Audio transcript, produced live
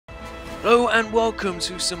Hello and welcome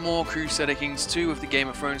to some more Crusader Kings 2 of the Game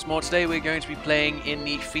of Thrones mod. Today we're going to be playing in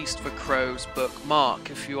the Feast for Crows book.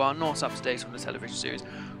 Mark, if you are not up to date on the television series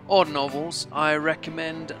or novels, I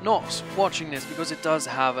recommend not watching this because it does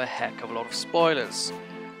have a heck of a lot of spoilers.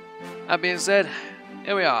 That being said,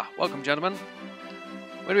 here we are. Welcome, gentlemen.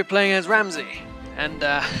 We're going to be playing as Ramsay, and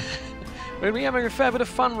we're going to be having a fair bit of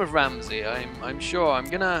fun with Ramsay. I'm sure.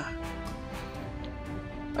 I'm gonna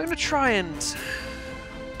try and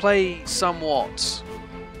play somewhat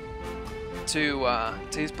to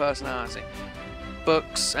his personality.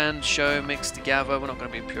 Books and show mixed together. We're not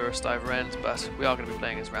going to be purist either end, but we are going to be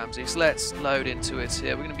playing as Ramsay. So let's load into it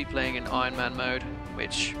here. We're going to be playing in Iron Man mode,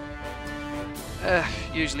 which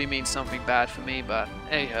usually means something bad for me, but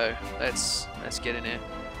hey ho, let's get in here.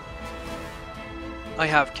 I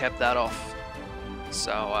have kept that off,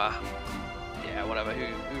 so yeah, whatever.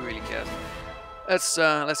 Who really cares?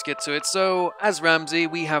 Let's get to it. So, as Ramsay,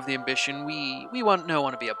 we have the ambition. We want no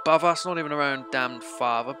one to be above us, not even our own damned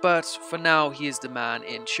father. But for now, he is the man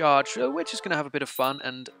in charge. So we're just going to have a bit of fun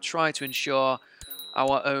and try to ensure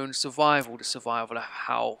our own survival, the survival of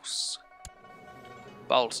House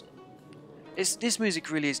Bolton. This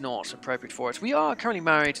music really is not appropriate for it. We are currently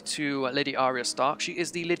married to Lady Arya Stark. She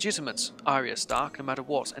is the legitimate Arya Stark, no matter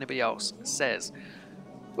what anybody else says.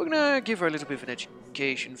 We're going to give her a little bit of an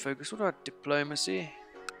education focus. What about diplomacy?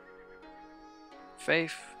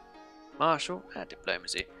 Faith? Martial?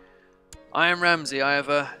 Diplomacy. I am Ramsay. I have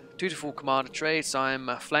a dutiful commander traits. I am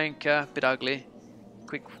a flanker, bit ugly,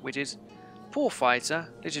 quick-witted, poor fighter,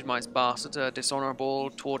 legitimized bastard, a dishonorable,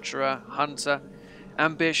 torturer, hunter,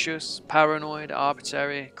 ambitious, paranoid,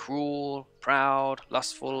 arbitrary, cruel, proud,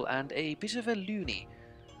 lustful, and a bit of a loony.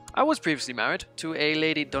 I was previously married to a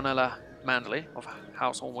Lady Donella Manderley of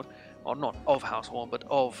House Hornwood, or not of House Horn, but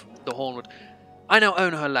of the Hornwood. I now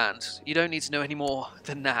own her land. You don't need to know any more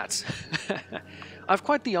than that. I've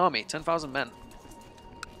quite the army, 10,000 men.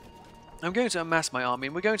 I'm going to amass my army,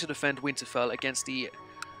 and we're going to defend Winterfell against the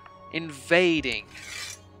invading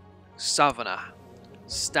southerner,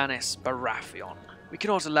 Stannis Baratheon. We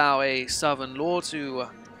cannot allow a southern lord to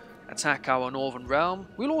attack our northern realm.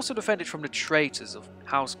 We'll also defend it from the traitors of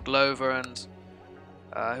House Glover and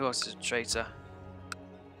who else is a traitor?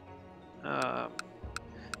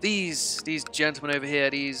 These gentlemen over here,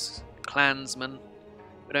 these clansmen.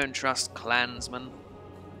 We don't trust clansmen.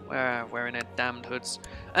 We're in their damned hoods.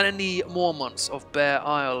 And in the Mormonts of Bear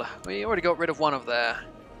Isle, we already got rid of one of their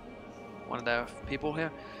people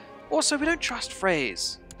here. Also, we don't trust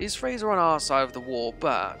Freys. These Freys are on our side of the war,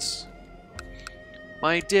 but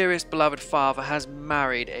my dearest beloved father has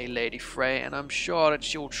married a Lady Frey, and I'm sure that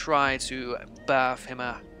she'll try to birth him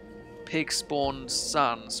a pig-spawned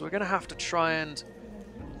son. So we're going to have to try and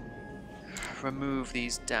remove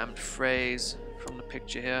these damned Freys from the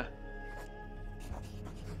picture here.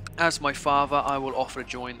 As my father, I will offer to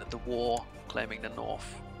join the war, claiming the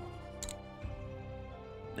north.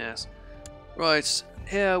 Yes. Right,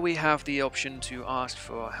 here we have the option to ask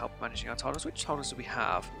for help managing our titles. Which titles do we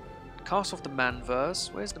have? Castle of the Manvers.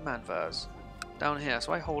 Where's the Manvers? Down here.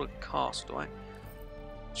 So I hold a castle, do I?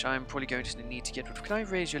 Which I'm probably going to need to get rid of. Can I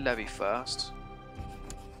raise your levy first?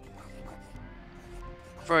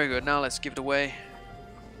 Very good. Now let's give it away.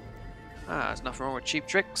 There's nothing wrong with cheap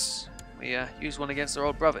tricks. We use one against our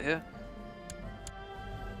old brother here.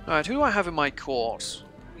 Alright, who do I have in my court?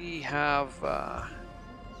 We have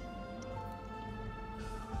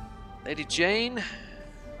Lady Jane.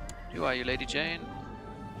 Who are you, Lady Jane?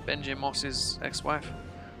 Benjamin Moss's ex-wife.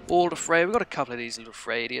 Alder Frey. We've got a couple of these little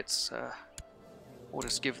Frey idiots. We'll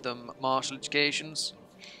just give them martial educations.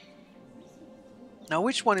 Now,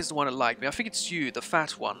 which one is the one that liked me? I think it's you, the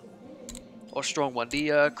fat one. Or strong one.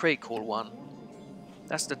 The crate call one.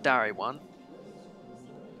 That's the Darry one.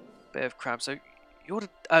 Bear of Crab. So, you're the...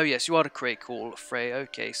 Oh, yes, you are the crate call, Frey.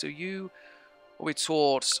 Okay, so you will be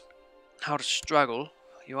taught how to struggle.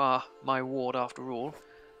 You are my ward, after all.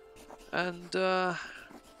 And, I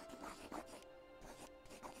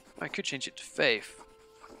could change it to Faith.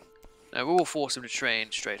 No, we will force him to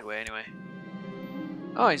train straight away anyway.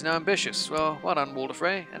 Oh, he's now ambitious. Well done, Walder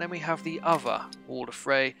Frey. And then we have the other Walder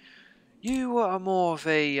Frey. You are more of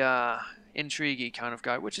a intriguey kind of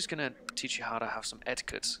guy. We're just going to teach you how to have some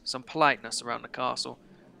etiquette, some politeness around the castle.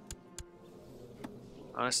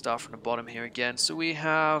 I'm going to start from the bottom here again. So we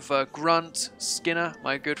have Grunt, Skinner,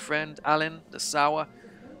 my good friend, Alan, the Sour,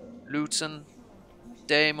 Luton,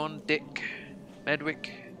 Daemon, Dick, Medwick,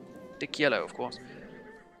 Dick Yellow, of course.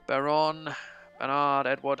 Baron, Bernard,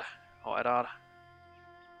 Edward, or Eddard.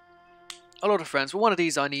 A lot of friends. But one of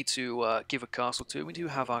these I need to give a castle to. We do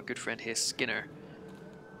have our good friend here, Skinner.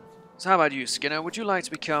 So how about you, Skinner? Would you like to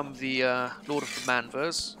become the Lord of the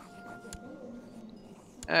Manvers?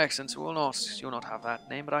 Excellent. You'll not have that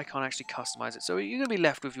name, but I can't actually customize it. So you're going to be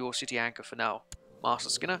left with your city anchor for now, Master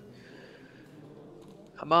Skinner.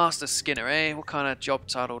 A Master Skinner, eh? What kind of job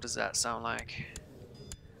title does that sound like?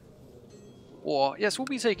 War. Yes, we'll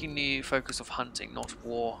be taking the focus of hunting, not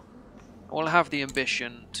war. We'll have the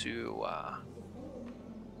ambition to...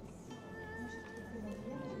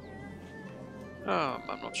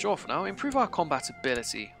 I'm not sure for now. Improve our combat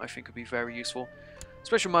ability, I think would be very useful.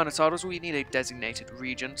 Special minor titles, we need a designated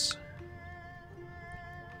regent.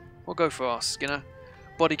 We'll go for our Skinner.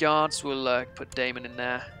 Bodyguards, we'll put Damon in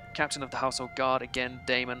there. Captain of the Household Guard, again,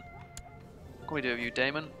 Damon. What can we do with you,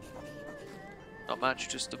 Damon? Not much,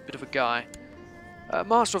 just a bit of a guy.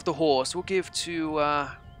 Master of the Horse, we'll give to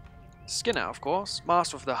Skinner, of course.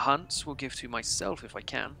 Master of the Hunt, we'll give to myself if I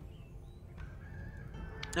can.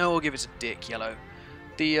 No, we'll give it to Dick Yellow.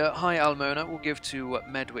 The High Almona we'll give to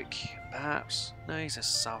Medwick, perhaps. No, he's a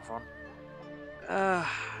Savron. What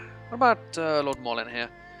about Lord Mollin here?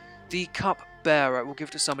 The Cup Bearer we'll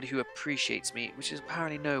give to somebody who appreciates me, which is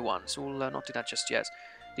apparently no one, so we'll not do that just yet.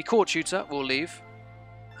 The Court Tutor we'll leave.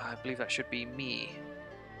 I believe that should be me.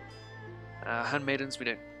 Handmaidens, we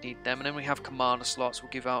don't need them. And then we have Commander slots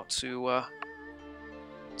we'll give out to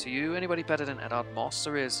you. Anybody better than Eddard Moss?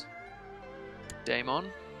 There is Daemon.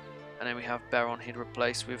 And then we have Baron here to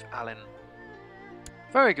replace with Alan.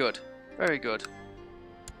 Very good. Very good.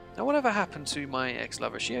 Now whatever happened to my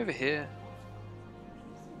ex-lover? Is she over here?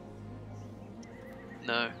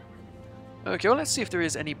 No. Okay, well let's see if there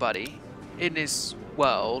is anybody in this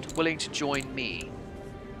world willing to join me.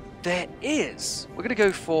 There is! We're going to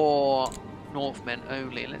go for Northmen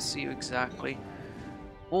only. Let's see who exactly.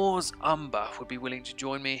 Ors Umber would be willing to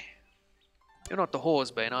join me. You're not the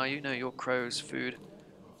Horsebane, are you? No, you're Crow's food.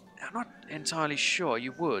 I'm not entirely sure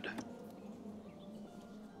you would.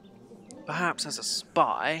 Perhaps as a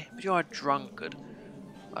spy, but you are a drunkard.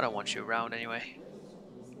 I don't want you around anyway.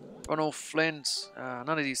 Ronald Flint. None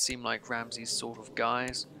of these seem like Ramsay's sort of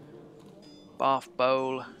guys. Bath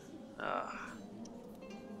Bowl.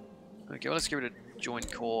 Okay, well let's get rid of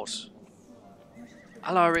Joint Court.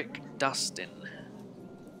 Alaric Dustin.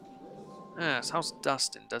 Yes, House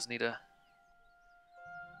Dustin does need a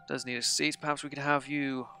seat. Perhaps we could have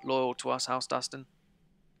you loyal to us, House Dustin.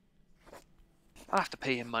 I'll have to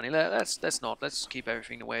pay him money. Let's not. Let's keep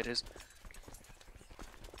everything the way it is.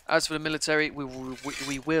 As for the military, we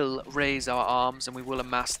will raise our arms and we will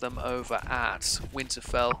amass them over at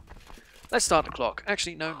Winterfell. Let's start the clock.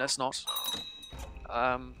 Actually, no, let's not.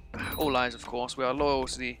 All lies, of course. We are loyal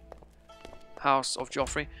to the House of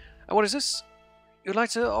Joffrey. And what is this? You'd like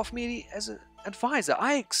to offer me as an advisor?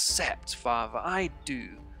 I accept, Father. I do.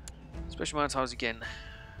 Special amount of times again.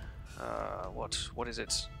 What is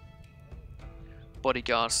it?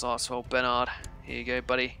 Bodyguard starts for Bernard. Here you go,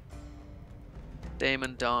 buddy.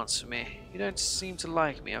 Damon, dance for me. You don't seem to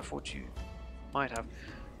like me. I thought you might have.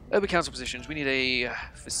 Urban council positions. We need a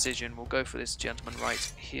physician. We'll go for this gentleman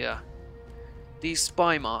right here. The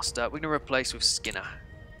Spy Master. We're going to replace with Skinner.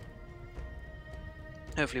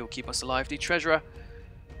 Hopefully he'll keep us alive. The Treasurer.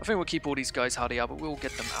 I think we'll keep all these guys hardy up, but we'll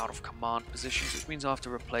get them out of command positions, which means I have to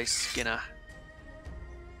replace Skinner.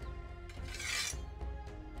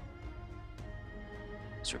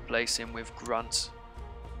 Let's replace him with Grunt.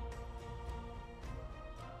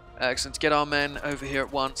 Excellent. Get our men over here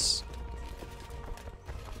at once.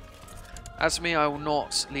 As for me, I will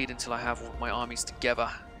not lead until I have all my armies together.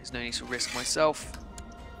 There's no need to risk myself.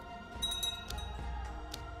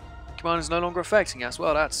 Command is no longer affecting us.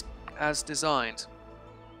 Well, that's as designed.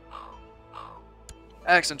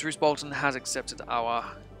 Excellent. Roose Bolton has accepted our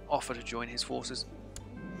offer to join his forces.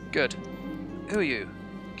 Good. Who are you?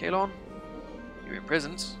 Kalon? You're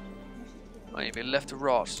imprisoned. Well, you've been left to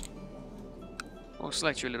rot. We'll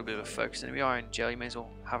select you a little bit of a focus, and we are in jail. You may as well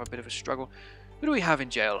have a bit of a struggle. Who do we have in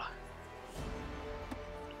jail?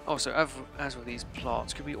 Also, as with these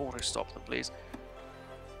plots, could we auto-stop them, please?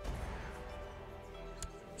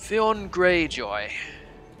 Theon Greyjoy.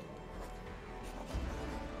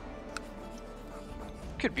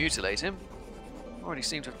 Could mutilate him. Already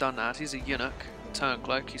seem to have done that. He's a eunuch,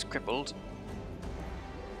 turncloak, he's crippled.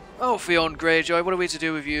 Oh, Theon Greyjoy, what are we to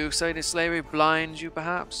do with you? Say this slavery blinds you,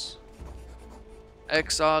 perhaps?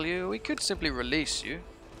 Exile you? We could simply release you.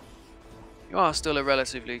 You are still a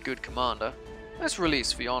relatively good commander. Let's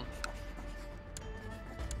release Theon.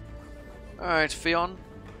 Alright, Theon.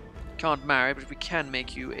 Can't marry, but we can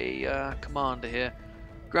make you a commander here.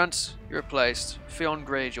 Grunt, you're replaced. Theon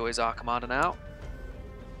Greyjoy is our commander now.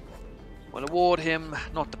 We'll award him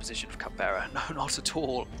not the position of cupbearer. No, not at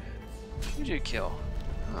all. Who did you kill?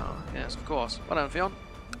 Oh, yes, of course. Well done, Fionn.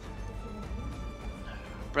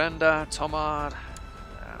 Brenda, Tomard.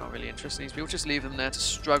 Not really interested in these people. Just leave them there to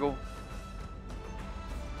struggle.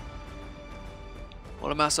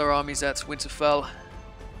 We'll amass our armies at Winterfell.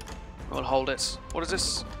 We'll hold it. What is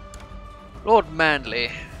this? Lord Manley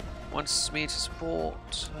wants me to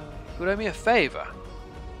support. He would owe me a favour.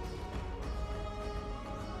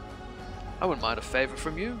 I wouldn't mind a favour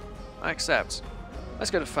from you. I accept. Let's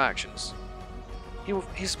go to factions.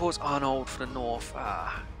 He supports Arnold for the north.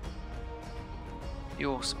 Ah.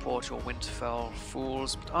 You'll support your Winterfell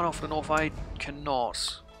fools, but Arnold for the north I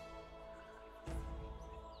cannot.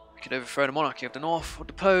 We could overthrow the monarchy of the north or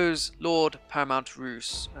depose Lord Paramount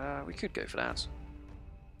Roose. We could go for that.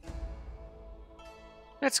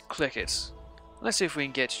 Let's click it. Let's see if we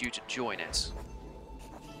can get you to join it.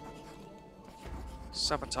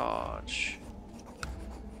 Sabotage.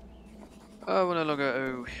 Oh, we're no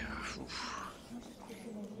longer...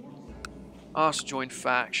 Ask to join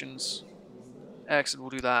factions. Excellent, we'll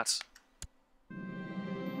do that.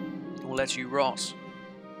 We'll let you rot.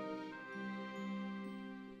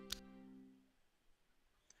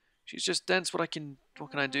 She's just dense. What can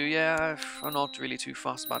I do? Yeah, I'm not really too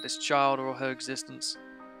fussed about this child or her existence.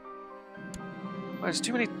 Oh, there's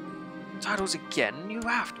too many titles again. You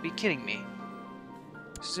have to be kidding me.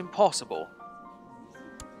 This is impossible.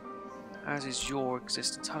 As is your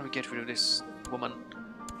existence. How do we get rid of this woman?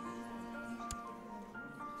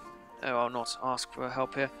 Oh, I'll not ask for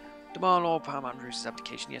help here. Demand Lord Paramount Roose's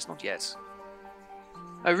abdication. Yes, not yet.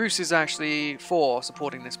 Oh, Roose is actually for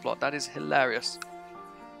supporting this plot. That is hilarious.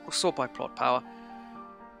 We'll sort by plot power.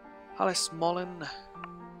 Alice Mollin.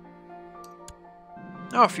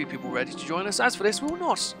 There are a few people ready to join us. As for this, we will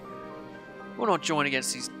not join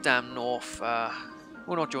against these damn North.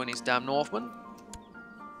 We'll not join these damn Northmen.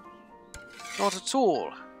 Not at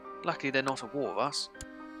all. Luckily, they're not at war with us.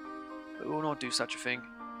 But we will not do such a thing.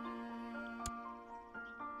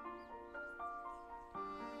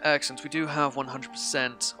 Excellent. We do have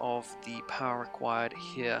 100% of the power required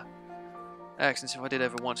here. Excellent. If I did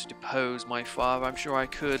ever want to depose my father, I'm sure I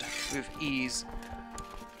could with ease.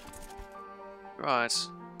 Right.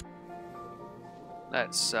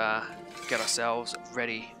 Let's get ourselves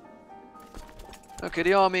ready. Okay,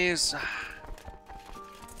 the armies...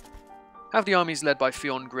 Have the armies led by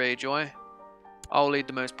Fionn Greyjoy. I'll lead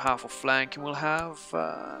the most powerful flank, and we'll have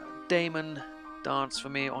Daemon dance for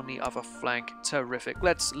me on the other flank. Terrific.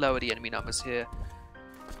 Let's lower the enemy numbers here.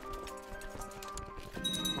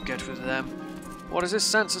 We'll get rid of them. What is this?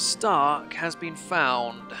 Sansa Stark has been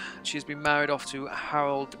found. She has been married off to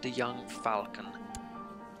Harold the Young Falcon.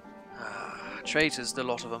 Traitors, the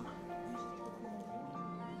lot of them.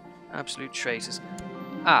 Absolute traitors.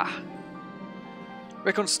 Ah.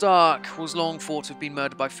 Rickon Stark was long thought to have been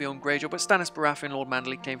murdered by Fionn Greyjoy, but Stannis Baratheon and Lord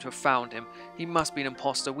Manderley claim to have found him. He must be an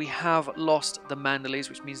imposter. We have lost the Manderleys,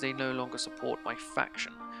 which means they no longer support my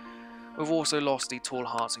faction. We've also lost the Tall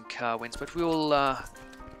Hearts and Kerwins, but we'll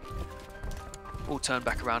turn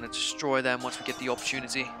back around and destroy them once we get the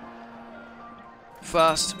opportunity.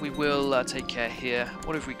 First, we will take care here.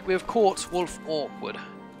 What have we? We have caught Wolf Awkward,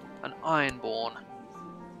 an Ironborn.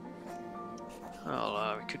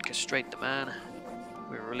 Well, we could castrate the man.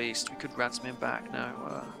 We're released. We could ransom him back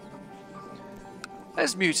now.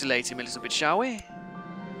 Let's mutilate him a little bit, shall we?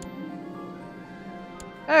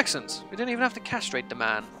 Excellent. We didn't even have to castrate the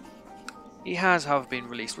man. He has, however, been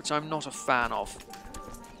released, which I'm not a fan of.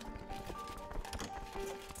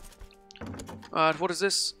 Alright, what is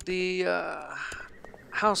this? The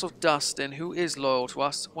House of Dustin, who is loyal to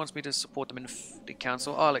us, wants me to support them in the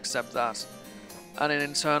council. I'll accept that. And then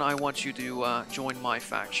in turn, I want you to join my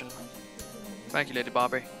faction. Thank you, Lady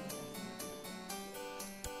Barbary.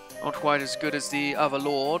 Not quite as good as the other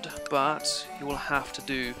lord, but he will have to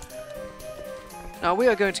do. Now, we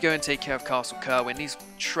are going to go and take care of Castle Kerwin. These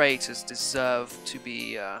traitors deserve to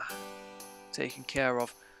be taken care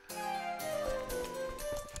of.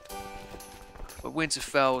 But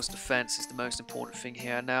Winterfell's defense is the most important thing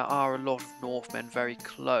here. Now, are a lot of Northmen very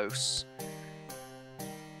close?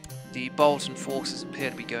 The Bolton forces appear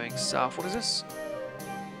to be going south. What is this?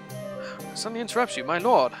 Something interrupts you, my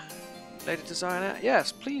lord. Lady desire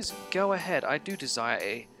yes, please go ahead. I do desire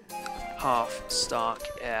a half-Stark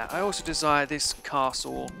heir. I also desire this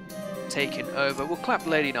castle taken over. We'll clap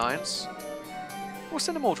Lady Nines. We'll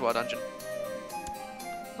send them all to our dungeon.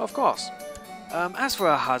 Of course. As for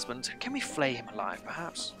her husband, can we flay him alive,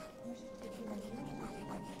 perhaps?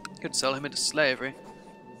 Could sell him into slavery.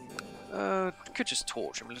 Could just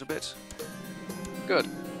torture him a little bit. Good.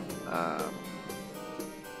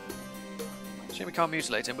 Shame we can't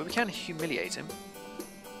mutilate him, but we can humiliate him.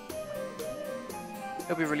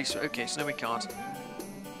 He'll be released. Okay, so no, we can't.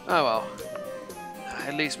 Oh well.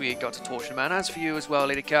 At least we got to torture the man. As for you as well,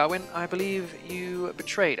 Lady Carwyn, I believe you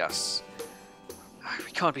betrayed us.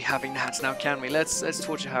 We can't be having that now, can we? Let's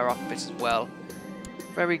torture her up a bit as well.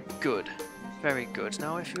 Very good. Very good.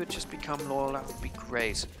 Now, if you would just become loyal, that would be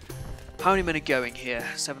great. How many men are going here?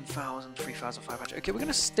 7,000, 3,500. Okay, we're going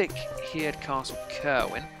to stick here at Castle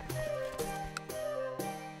Kerwin. We're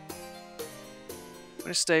going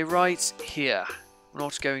to stay right here. We're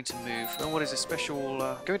not going to move. Oh, what is this special?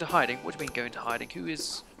 Going to hiding? What do you mean going to hiding? Who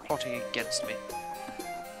is plotting against me?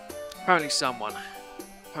 Apparently someone.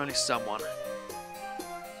 Apparently someone.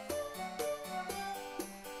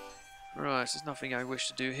 Right, there's nothing I wish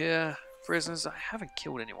to do here. Prisoners, I haven't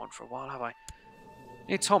killed anyone for a while, have I?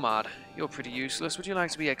 Hey, Tomard, you're pretty useless. Would you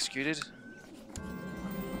like to be executed?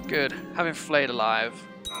 Good. Have him flayed alive.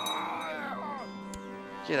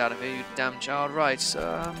 Get out of here, you damn child. Right,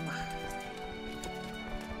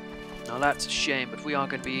 now that's a shame, but we are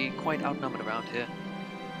going to be quite outnumbered around here.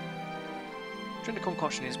 Drink the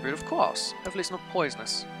concoction is brewed, of course. Hopefully it's not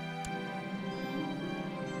poisonous.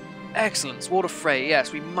 Excellent. Sword of Frey.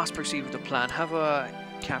 Yes, we must proceed with the plan. Have her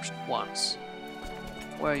captured once.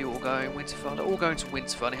 Where are you all going? Winterfell. They're all going to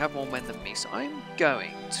Winterfell. They have more men than me, so I'm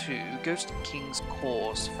going to go to the King's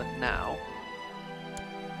Cause for now.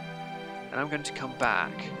 And I'm going to come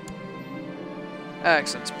back.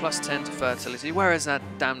 Excellent. Plus 10 to fertility. Where is that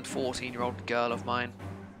damned 14-year-old girl of mine?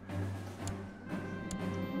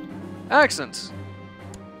 Excellent.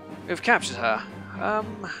 We've captured her.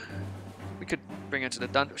 We could bring her to the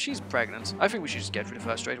dungeon. She's pregnant. I think we should just get rid of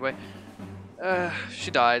her straight away.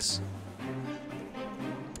 She dies.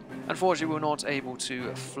 Unfortunately, we were not able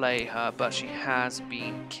to flay her, but she has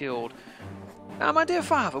been killed. Now, my dear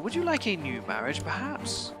father, would you like a new marriage,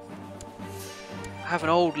 perhaps? I have an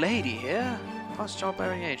old lady here. Past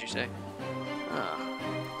childbearing age, you say? Ah.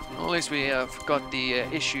 Well, at least we have got the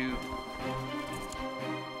issue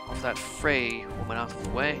of that Frey woman out of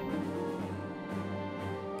the way.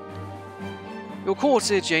 Your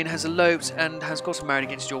courtier, Jane, has eloped and has gotten married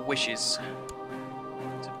against your wishes.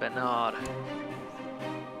 To Bernard.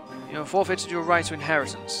 You have forfeited your right to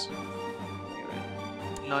inheritance.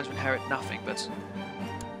 You're allowed to inherit nothing, but...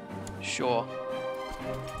 Sure.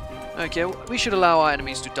 Okay, we should allow our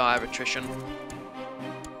enemies to die of attrition.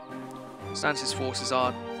 Stannis' forces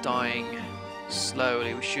are dying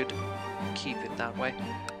slowly. We should keep it that way.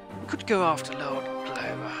 We could go after Lord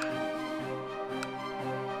Glover.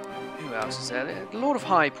 Who else is there? The Lord of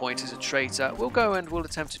High Point is a traitor. We'll go and we'll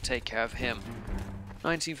attempt to take care of him.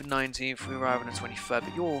 19th and 19th, we arrive on the 23rd,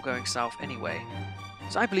 but you're all going south anyway.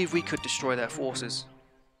 So I believe we could destroy their forces.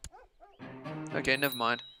 Okay, never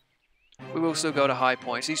mind. We will still go to High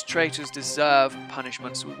Point. These traitors deserve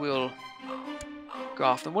punishment, so we will go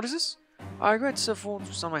after them. What is this? I regret to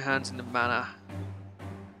force on my hands in the manner.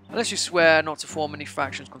 Unless you swear not to form any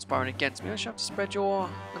factions conspiring against me, I shall have to spread your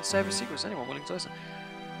unsavory secrets. Anyone willing to listen?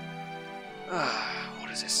 What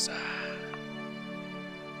is this?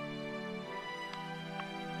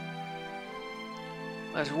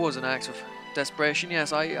 That was an act of desperation.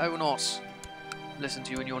 Yes, I will not listen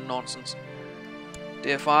to you and your nonsense.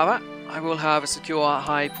 Dear father, I will have a secure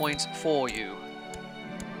High Point for you.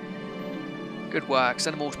 Good work.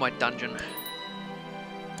 Send them all to my dungeon.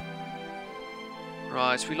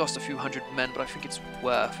 Right, we lost a few hundred men, but I think it's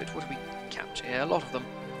worth it. What did we capture here? A lot of them.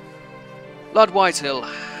 Lord Whitehill,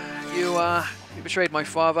 you betrayed my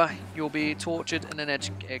father. You'll be tortured and then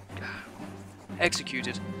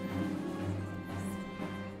executed.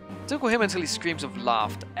 Tickle him until he screams of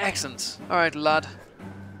laughter. Excellent. Alright, lad.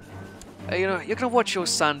 You know, you're gonna watch your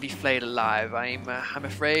son be flayed alive. I'm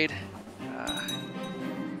afraid.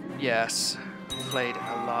 Yes, flayed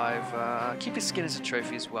alive. Keep his skin as a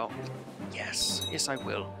trophy as well. Yes, yes, I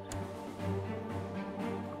will.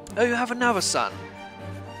 Oh, you have another son.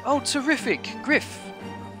 Oh, terrific, Griff.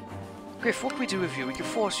 Griff, what can we do with you? We could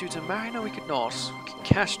force you to marry. No, we could not. We could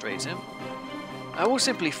castrate him. I will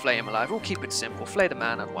simply flay him alive. We'll keep it simple. Flay the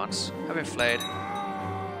man at once. Have him flayed.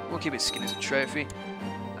 We'll keep his skin as a trophy.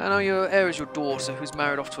 I know your heir is your daughter, who's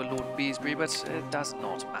married off to a Lord Beesbury, but it does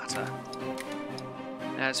not matter.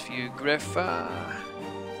 As for you, Griff,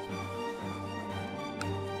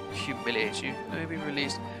 humiliate you. Maybe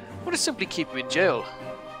released. We'll just simply keep him in jail.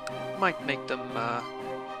 Might make them,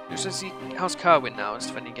 House Kerwin now is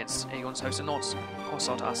defending against Aegon's host and not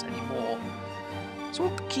hostile us anymore. So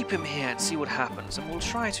we'll keep him here and see what happens, and we'll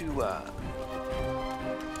try to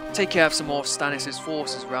take care of some more of Stannis'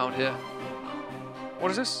 forces around here. What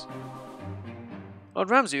is this? Lord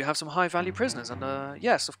Ramsay, you have some high-value prisoners, and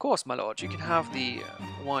yes, of course, my lord, you can have the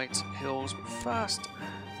White Hills, but first...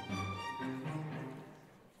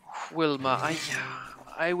 Wilma,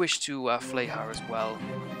 I wish to flay her as well.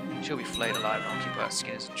 She'll be flayed alive and I'll keep her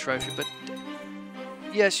skin as a trophy, but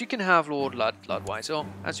yes, you can have Lord Ludweiser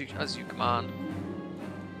as you command.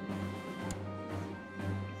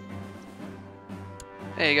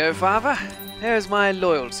 There you go, Father. Here's my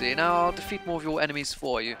loyalty. Now I'll defeat more of your enemies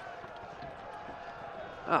for you.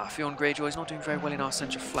 Ah, Fionn Greyjoy's not doing very well in our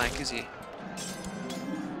central flank, is he?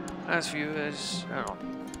 As for you, as I don't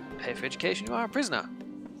know, pay for education, you are a prisoner.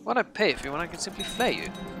 Why don't I pay for you when I can simply flay you?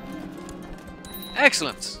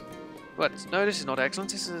 Excellent! But no, this is not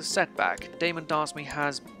excellent. This is a setback. Daemon Darsmy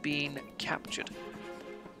has been captured.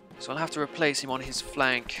 So I'll have to replace him on his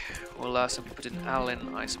flank. We'll simply put in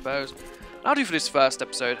Alan, I suppose. I'll do for this first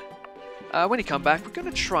episode. When you come back, we're going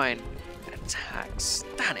to try and attack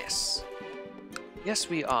Stannis. Yes,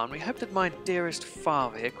 we are, and we hope that my dearest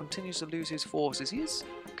father here continues to lose his forces. He is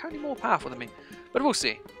currently more powerful than me, but we'll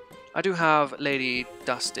see. I do have Lady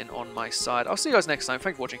Dustin on my side. I'll see you guys next time.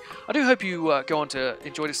 Thank you for watching. I do hope you go on to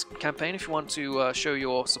enjoy this campaign. If you want to show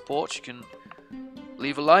your support, you can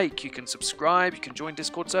leave a like, you can subscribe, you can join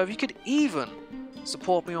Discord server, you could even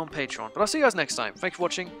support me on Patreon. But I'll see you guys next time. Thank you for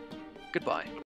watching. Goodbye.